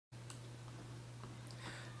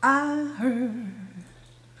I heard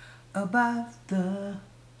about the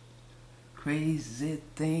crazy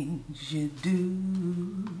things you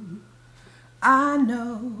do. I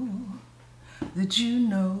know that you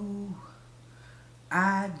know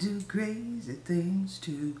I do crazy things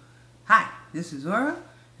too. Hi, this is Aura,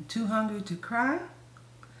 and Too Hungry to Cry.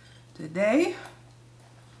 Today,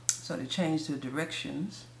 sort of changed the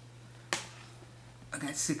directions. I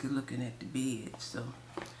got sick of looking at the bed, so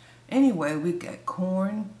anyway, we got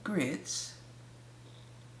corn grits,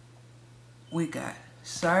 we got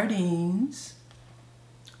sardines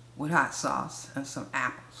with hot sauce and some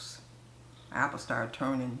apples. Apples started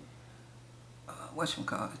turning,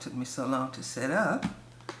 whatchamacallit, it took me so long to set up.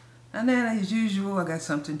 And then as usual, I got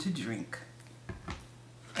something to drink.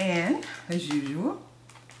 And as usual,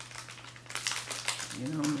 you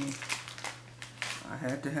know me, I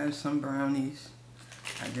had to have some brownies.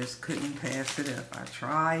 I just couldn't pass it up. I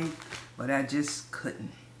tried, but I just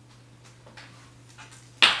couldn't.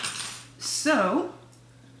 So,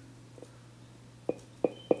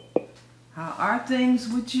 how are things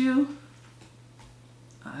with you?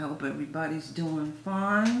 I hope everybody's doing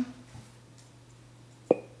fine.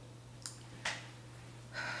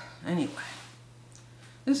 Anyway,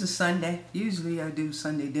 this is Sunday. Usually I do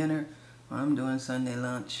Sunday dinner, or I'm doing Sunday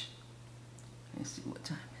lunch. Let's see what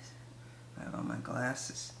time is it. I have on my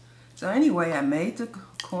glasses. So anyway, I made the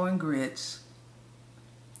corn grits.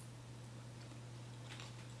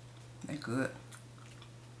 They're good.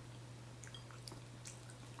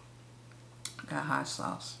 Got hot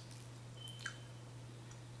sauce.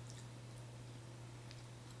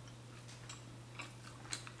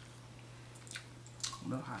 A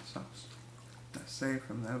little hot sauce. I saved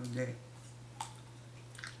from the other day.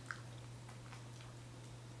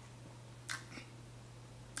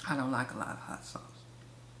 I don't like a lot of hot sauce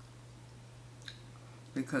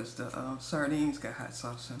because the sardines got hot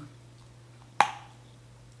sauce in them.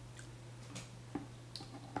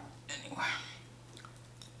 Anyway,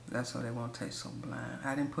 that's why they won't taste so bland.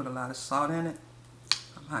 I didn't put a lot of salt in it.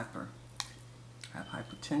 I have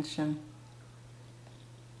hypertension.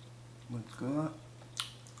 Looks good.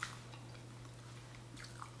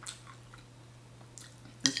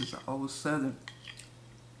 This is an old Southern.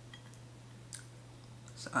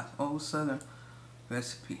 It's an old Southern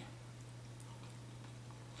recipe.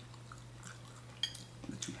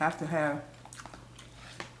 But you have to have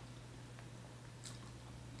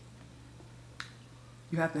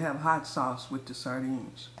hot sauce with the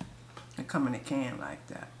sardines. They come in a can like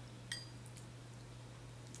that.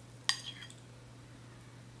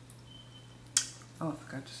 Oh, I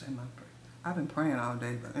forgot to say my prayer. I've been praying all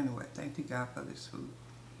day, but anyway, thank you God for this food.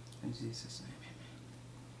 In Jesus' name, amen.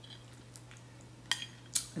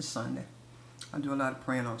 It's Sunday. I do a lot of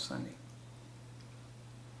praying on Sunday.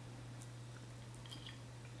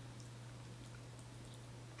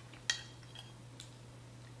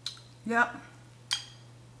 Yep.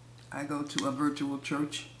 I go to a virtual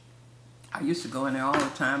church. I used to go in there all the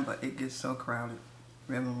time, but it gets so crowded.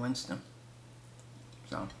 Reverend Winston.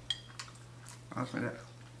 So, I was for that.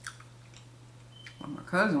 Well, my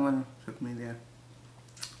cousin went and took me there.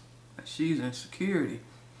 She's in security.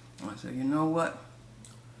 I said, you know what?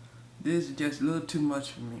 This is just a little too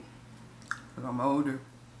much for me. Because I'm older.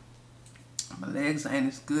 My legs ain't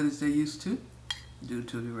as good as they used to due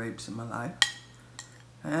to the rapes in my life.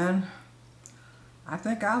 And I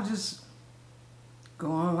think I'll just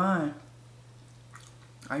go online.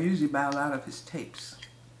 I usually buy a lot of his tapes.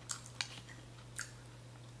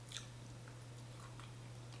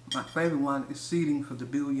 My favorite one is Seeding for the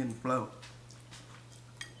Billion Flow.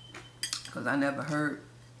 Because I never heard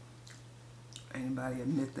anybody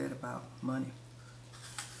admit that about money.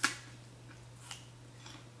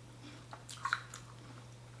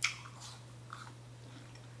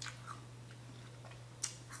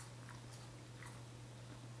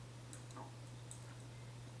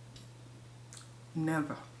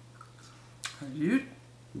 Never.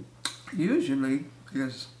 Usually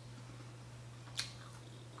is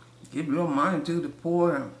give a little money to the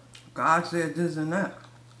poor and God said this and that.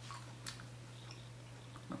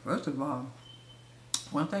 First of all,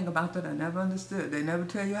 one thing about that I never understood. They never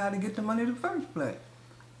tell you how to get the money in the first place.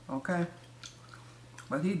 Okay?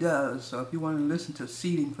 But he does. So if you want to listen to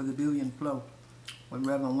Seeding for the Billion Flow with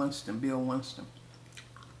Reverend Winston, Bill Winston,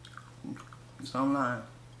 it's online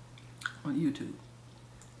on YouTube.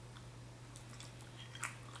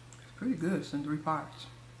 It's pretty good. It's in 3 parts.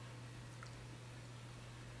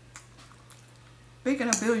 Speaking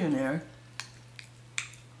of billionaire,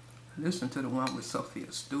 listen to the one with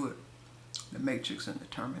Sophia Stewart, The Matrix and the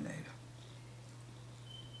Terminator.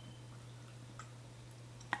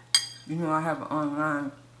 You know, I have an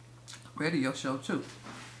online radio show too.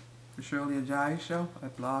 The Shirley Ajayi Show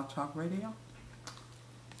at Blog Talk Radio.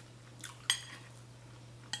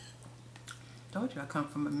 Told you I come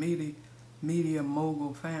from a media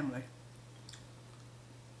mogul family.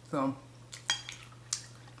 So,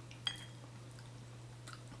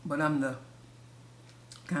 but I'm the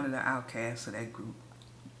kind of the outcast of that group.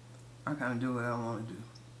 I kind of do what I want to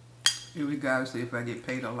do, regardless of if I get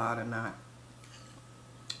paid a lot or not.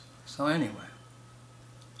 So anyway,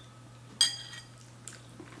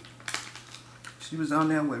 she was on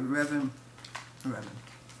there with Reverend,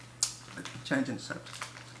 changing the subject.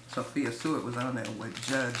 Sophia Stewart was on there with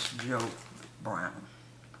Judge Joe Brown.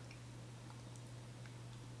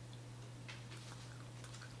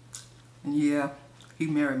 And yeah, he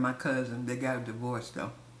married my cousin. They got a divorce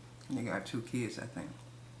though. And they got 2 kids, I think.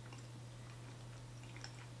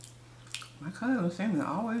 My cousin seems to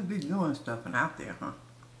always be doing stuff and out there, huh?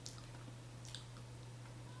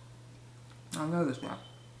 I know this one.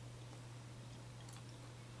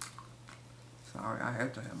 Sorry, I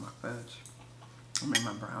have to have my fudge. I mean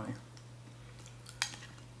my brownie.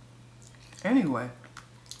 Anyway.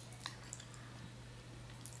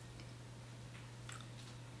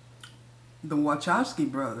 The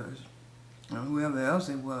Wachowski brothers, and whoever else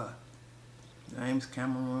it was, James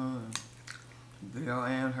Cameron, and Bill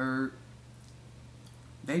Ann Hurd,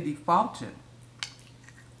 they defaulted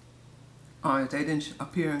on it. They didn't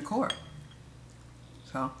appear in court.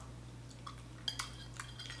 So,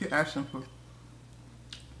 you're asking for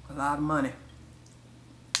a lot of money.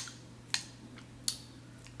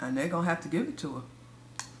 And they're going to have to give it to her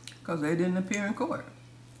because they didn't appear in court.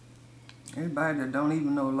 Anybody that don't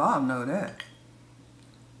even know law know that.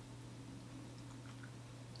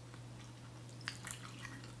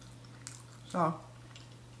 So,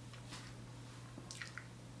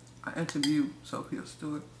 I interviewed Sophia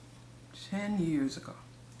Stewart 10 years ago.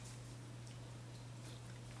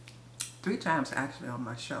 3 times actually on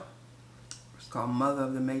my show. It's called Mother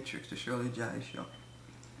of the Matrix, the Shirley Ajayi Show.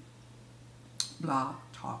 Blog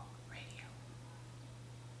Talk Radio.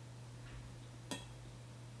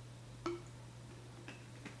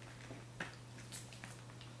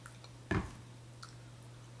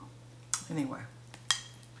 Anyway,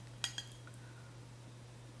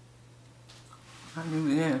 I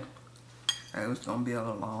knew then that it was going to be a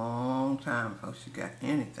long time before she got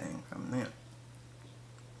anything from them.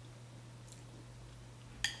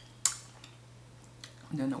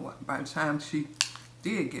 Then by the time she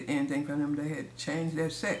did get anything from them, they had changed their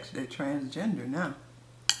sex. They're transgender now.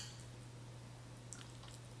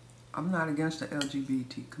 I'm not against the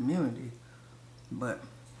LGBT community, but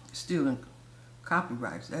stealing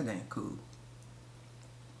copyrights, that ain't cool.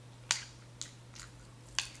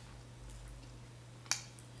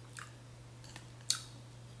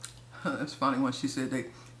 It's funny when she said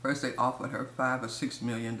first they offered her $5 or $6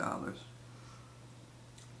 million.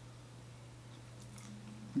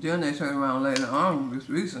 Then they turned around later on, just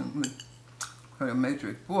recently, for the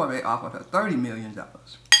Matrix 4, they offered her $30 million. Let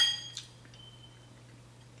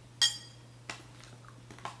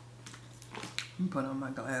me put on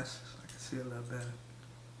my glasses so I can see a little better.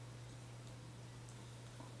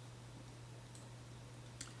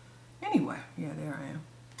 Anyway, yeah, there I am.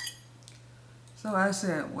 So I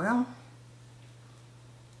said, well,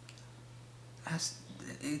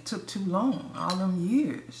 it took too long, all them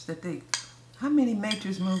years that they... How many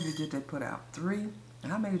Matrix movies did they put out? 3?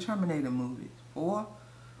 And how many Terminator movies? 4?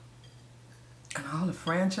 And all the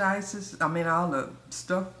franchises, I mean all the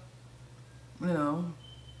stuff, you know,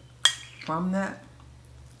 from that.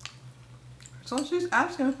 So she's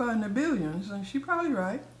asking for in the billions, and she's probably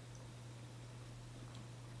right.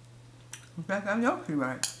 In fact, I know she's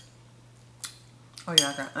right. Oh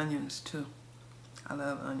yeah, I got onions too. I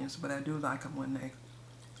love onions, but I do like them when they're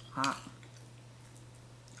hot.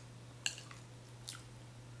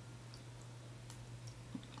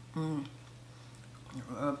 I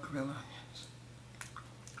love grilled onions.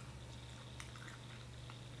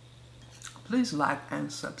 Please like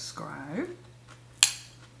and subscribe.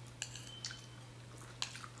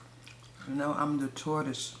 You know, I'm the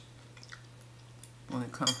tortoise when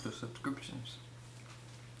it comes to subscriptions.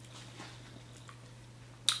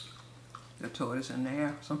 The tortoise in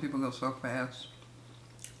there. Some people go so fast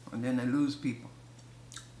and then they lose people.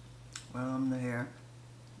 Well, I'm there.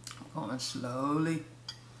 I'm going slowly,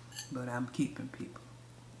 but I'm keeping people.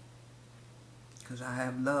 Because I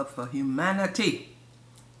have love for humanity.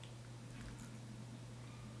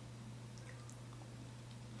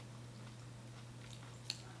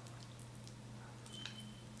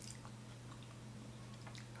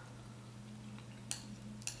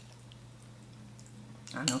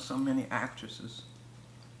 I know so many actresses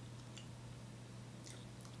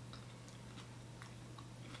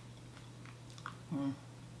I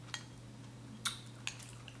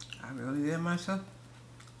really did myself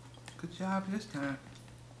a good job this time.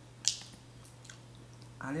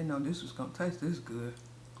 I didn't know this was gonna taste this good.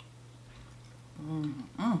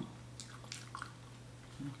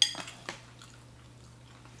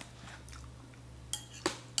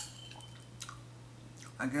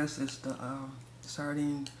 I guess it's the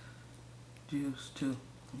sardine juice too.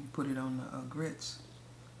 You put it on the grits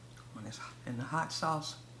when it's in the hot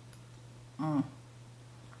sauce.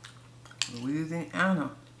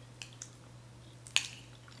 Louisiana.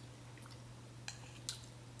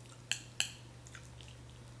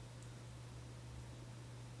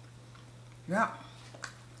 Yeah.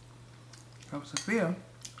 From Sophia.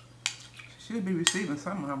 She should be receiving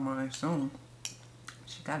some of her money soon.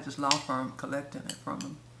 She got this law firm collecting it from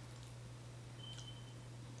them.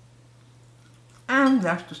 And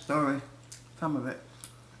that's the story. Some of it.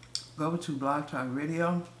 Go over to Blog Talk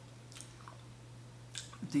Radio.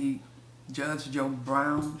 The Judge Joe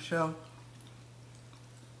Brown show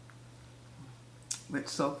with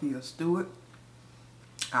Sophia Stewart.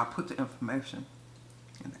 I'll put the information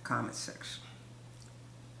in the comment section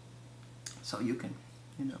so you can,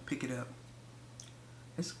 pick it up.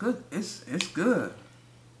 It's good. It's good.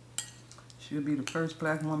 She'll be the first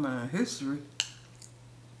black woman in history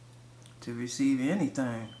to receive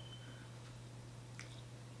anything.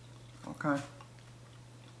 Okay.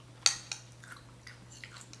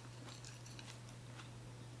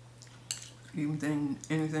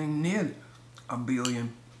 Anything near $1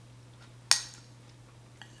 billion.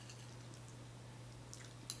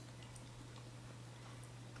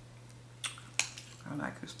 I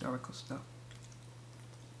like historical stuff.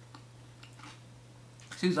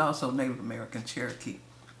 She's also Native American Cherokee,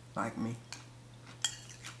 like me.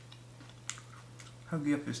 Her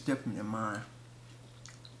gift is different than mine.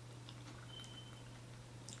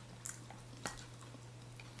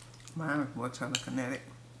 Mine is more telekinetic.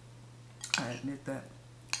 I admit that.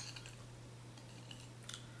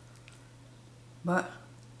 But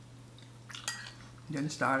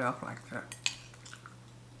didn't start off like that.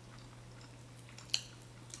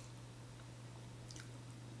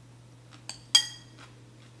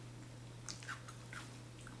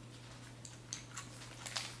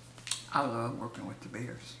 I love working with the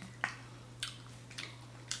bears.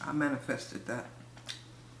 I manifested that.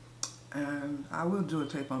 And I will do a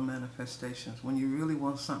tape on manifestations. When you really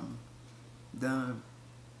want something done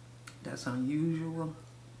that's unusual,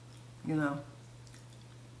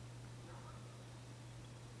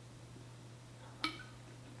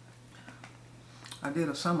 I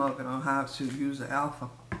did some of it on how to use the alpha.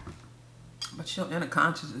 But your inner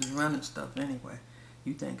conscious is running stuff anyway.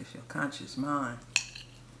 You think it's your conscious mind.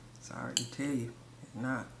 Sorry to tell you, it's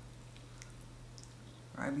not.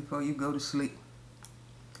 Right before you go to sleep,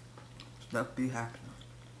 stuff be happening.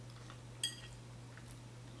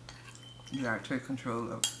 You gotta take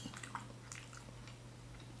control of it.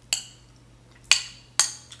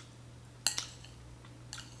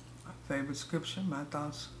 My favorite scripture, my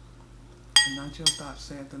thoughts are not your thoughts,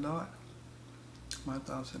 saith the Lord. My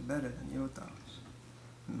thoughts are better than your thoughts.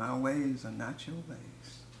 My ways are not your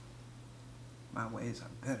ways. My ways are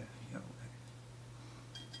better than your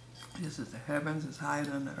ways. Just as the heavens is higher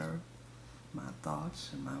than the earth, my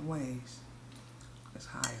thoughts and my ways is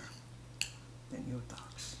higher than your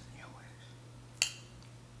thoughts and your ways.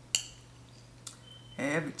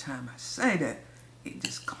 And every time I say that, it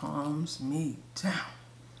just calms me down.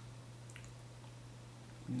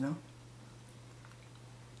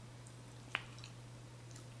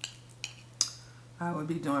 I will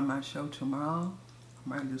be doing my show tomorrow. I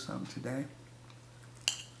might do something today.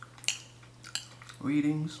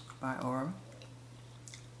 Readings by aura.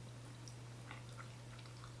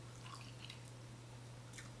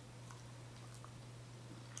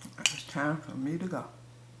 It's time for me to go.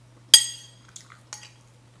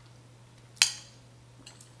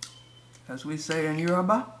 As we say in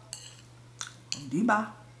Yoruba, Diba.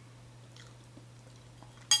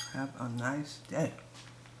 Have a nice day.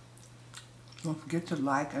 Don't forget to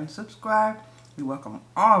like and subscribe. We welcome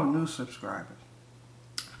all new subscribers.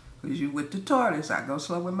 Because you with the tortoise, I go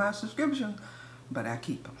slow with my subscriptions, but I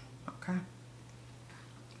keep them, okay?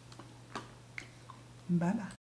 Bye-bye.